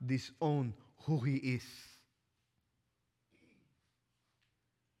disown who He is.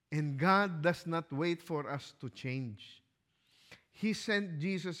 And God does not wait for us to change. He sent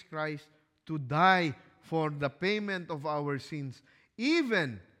Jesus Christ to die for the payment of our sins,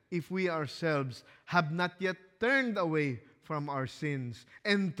 even if we ourselves have not yet turned away from our sins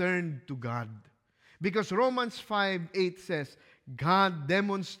and turned to God. Because Romans 5:8 says, God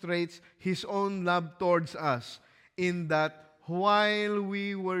demonstrates His own love towards us in that while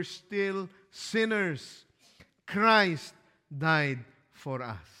we were still sinners, Christ died for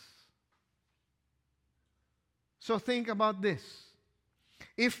us. So think about this.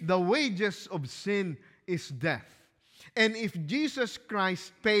 If the wages of sin is death, and if Jesus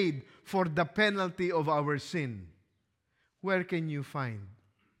Christ paid for the penalty of our sin, where can you find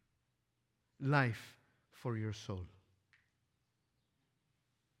life for your soul?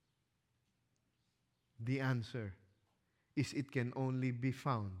 The answer is it can only be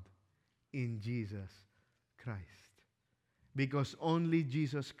found in Jesus Christ. Because only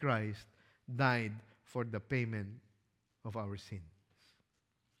Jesus Christ died for the payment of our sins.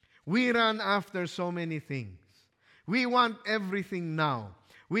 We run after so many things. We want everything now.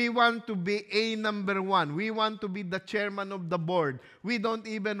 We want to be a number one. We want to be the chairman of the board. We don't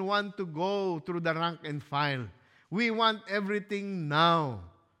even want to go through the rank and file. We want everything now.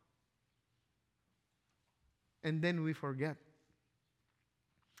 And then we forget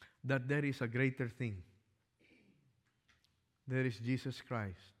that there is a greater thing. There is Jesus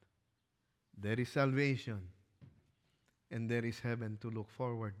Christ. There is salvation. And there is heaven to look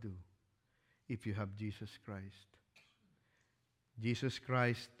forward to if you have Jesus Christ. Jesus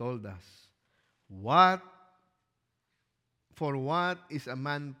Christ told us, what is a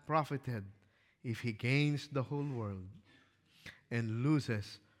man profited if he gains the whole world and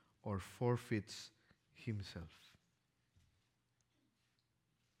loses or forfeits himself?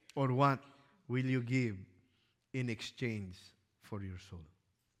 Or what will you give in exchange for your soul?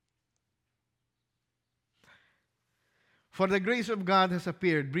 For the grace of God has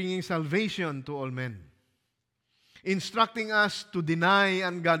appeared, bringing salvation to all men, instructing us to deny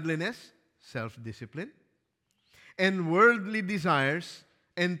ungodliness, self-discipline, and worldly desires,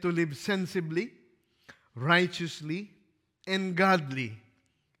 and to live sensibly, righteously, and godly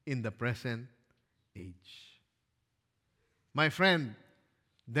in the present age. My friend,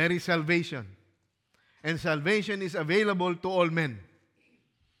 there is salvation. And salvation is available to all men.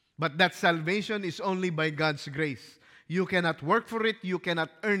 But that salvation is only by God's grace. You cannot work for it. You cannot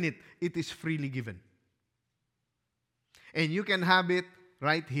earn it. It is freely given. And you can have it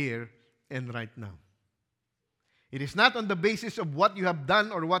right here and right now. It is not on the basis of what you have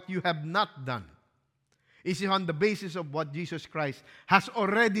done or what you have not done. It is on the basis of what Jesus Christ has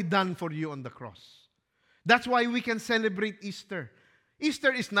already done for you on the cross. That's why we can celebrate Easter.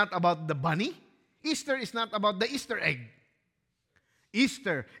 Easter is not about the bunny. Easter is not about the Easter egg.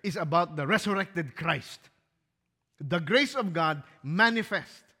 Easter is about the resurrected Christ. The grace of God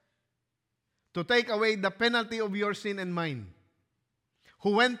manifest to take away the penalty of your sin and mine,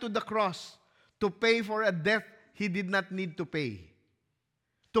 who went to the cross to pay for a death He did not need to pay,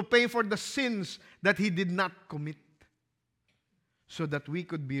 to pay for the sins that He did not commit, so that we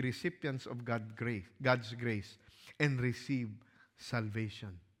could be recipients of God's grace and receive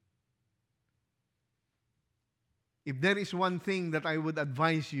salvation. If there is one thing that I would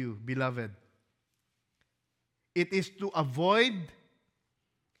advise you, beloved, it is to avoid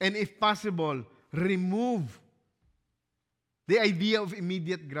and, if possible, remove the idea of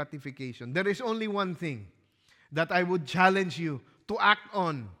immediate gratification. There is only one thing that I would challenge you to act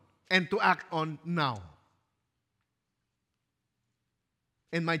on, and to act on now.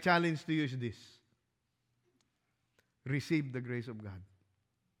 And my challenge to you is this: receive the grace of God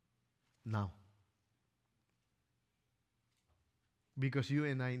now. Because you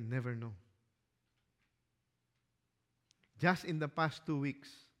and I never know. Just in the past 2 weeks,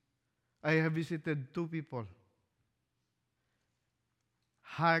 I have visited 2 people.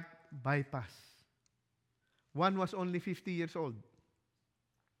 Heart bypass. One was only 50 years old.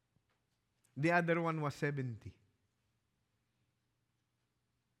 The other one was 70.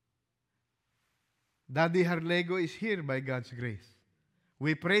 Daddy Harlego is here by God's grace.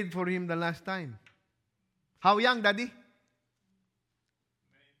 We prayed for him the last time. How young, Daddy? 91.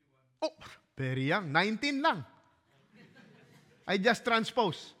 Oh, very young. 19 lang. I just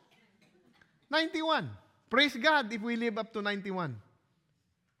transpose. 91. Praise God if we live up to 91.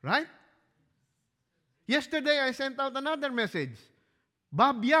 Right? Yesterday, I sent out another message.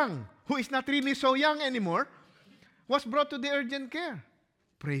 Bob Young, who is not really so young anymore, was brought to the urgent care.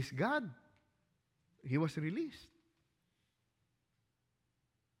 Praise God. He was released.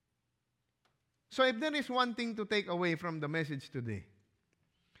 So if there is one thing to take away from the message today,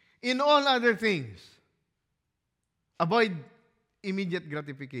 in all other things, avoid immediate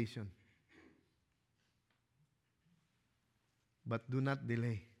gratification. But do not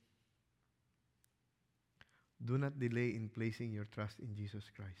delay. Do not delay in placing your trust in Jesus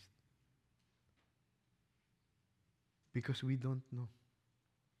Christ. Because we don't know.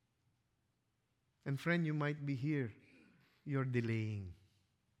 And friend, you might be here. You're delaying.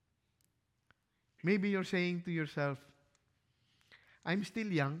 Maybe you're saying to yourself, I'm still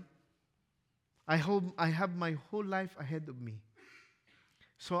young. I hope I have my whole life ahead of me.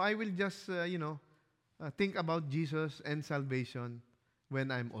 So I will just, think about Jesus and salvation when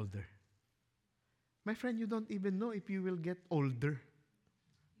I'm older. My friend, you don't even know if you will get older.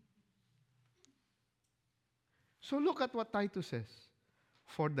 So look at what Titus says.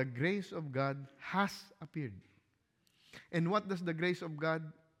 For the grace of God has appeared. And what does the grace of God,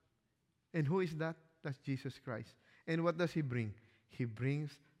 and who is that? That's Jesus Christ. And what does He bring? He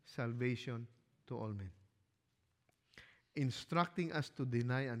brings salvation to all men, instructing us to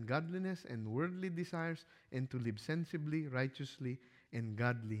deny ungodliness and worldly desires and to live sensibly, righteously, and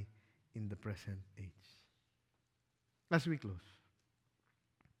godly in the present age. As we close,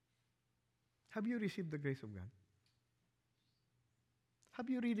 have you received the grace of God? Have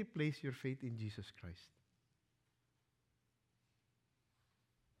you really placed your faith in Jesus Christ?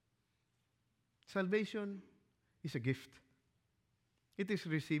 Salvation is a gift. It is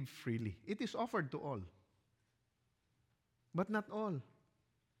received freely. It is offered to all. But not all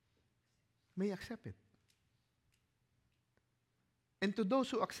may accept it. And to those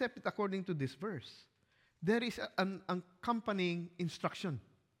who accept it according to this verse, there is an accompanying instruction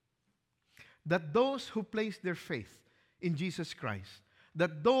that those who place their faith in Jesus Christ,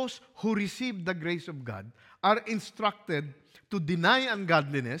 that those who receive the grace of God are instructed to deny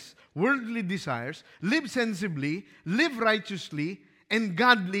ungodliness, worldly desires, live sensibly, live righteously, and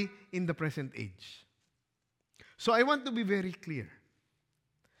godly in the present age. So I want to be very clear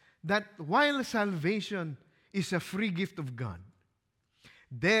that while salvation is a free gift of God,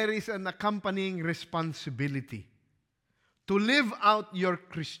 there is an accompanying responsibility to live out your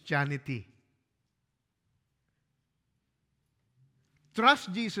Christianity.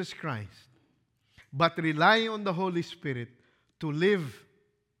 Trust Jesus Christ, but rely on the Holy Spirit to live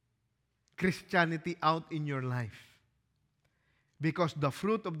Christianity out in your life. Because the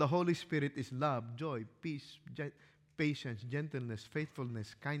fruit of the Holy Spirit is love, joy, peace, patience, gentleness,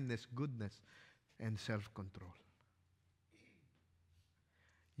 faithfulness, kindness, goodness, and self-control.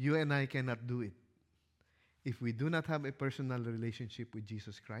 You and I cannot do it if we do not have a personal relationship with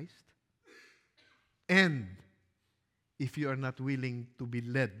Jesus Christ, and if you are not willing to be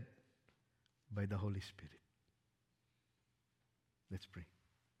led by the Holy Spirit. Let's pray.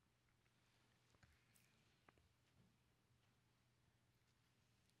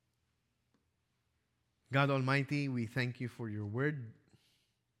 God Almighty, we thank you for your word.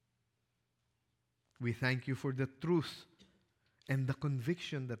 We thank you for the truth and the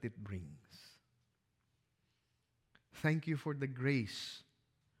conviction that it brings. Thank you for the grace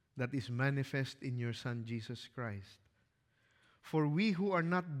that is manifest in your Son, Jesus Christ. For we who are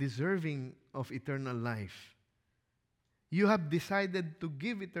not deserving of eternal life, you have decided to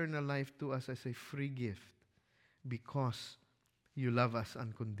give eternal life to us as a free gift because you love us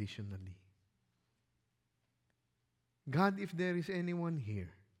unconditionally. God, if there is anyone here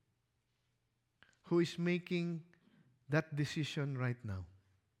who is making that decision right now,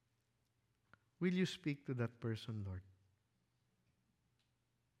 will you speak to that person, Lord?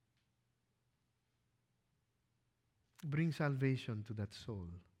 Bring salvation to that soul.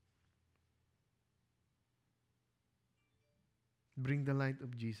 Bring the light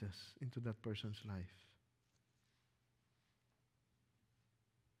of Jesus into that person's life.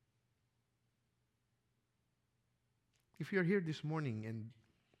 If you're here this morning and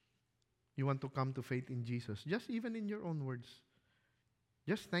you want to come to faith in Jesus, just even in your own words,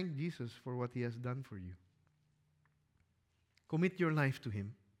 just thank Jesus for what He has done for you. Commit your life to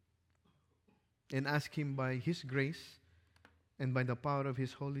Him and ask Him by His grace and by the power of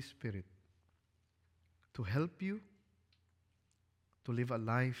His Holy Spirit to help you to live a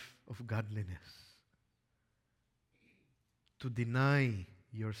life of godliness, to deny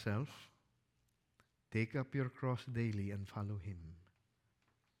yourself, take up your cross daily and follow Him.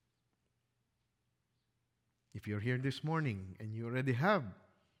 If you're here this morning and you already have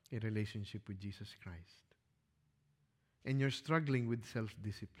a relationship with Jesus Christ and you're struggling with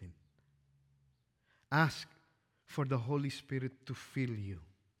self-discipline, ask for the Holy Spirit to fill you.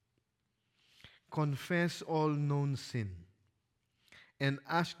 Confess all known sin and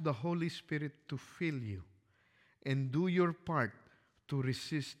ask the Holy Spirit to fill you and do your part to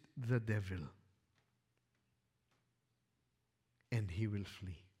resist the devil, and he will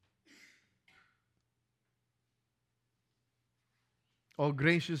flee. O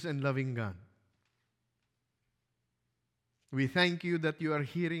gracious and loving God, we thank you that you are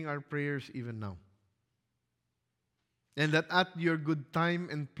hearing our prayers even now. And that at your good time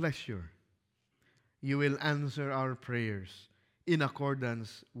and pleasure, you will answer our prayers in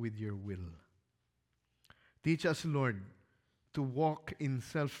accordance with your will. Teach us, Lord, to walk in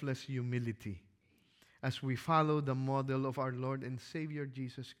selfless humility as we follow the model of our Lord and Savior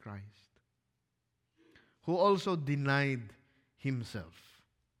Jesus Christ, who also denied himself,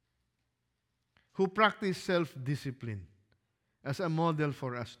 who practiced self-discipline as a model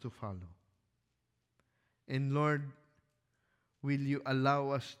for us to follow. And Lord, will you allow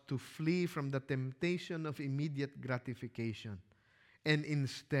us to flee from the temptation of immediate gratification and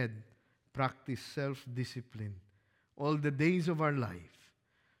instead practice self-discipline all the days of our life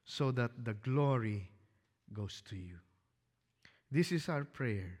so that the glory goes to you. This is our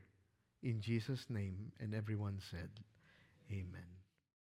prayer in Jesus' name, and everyone said, Amen.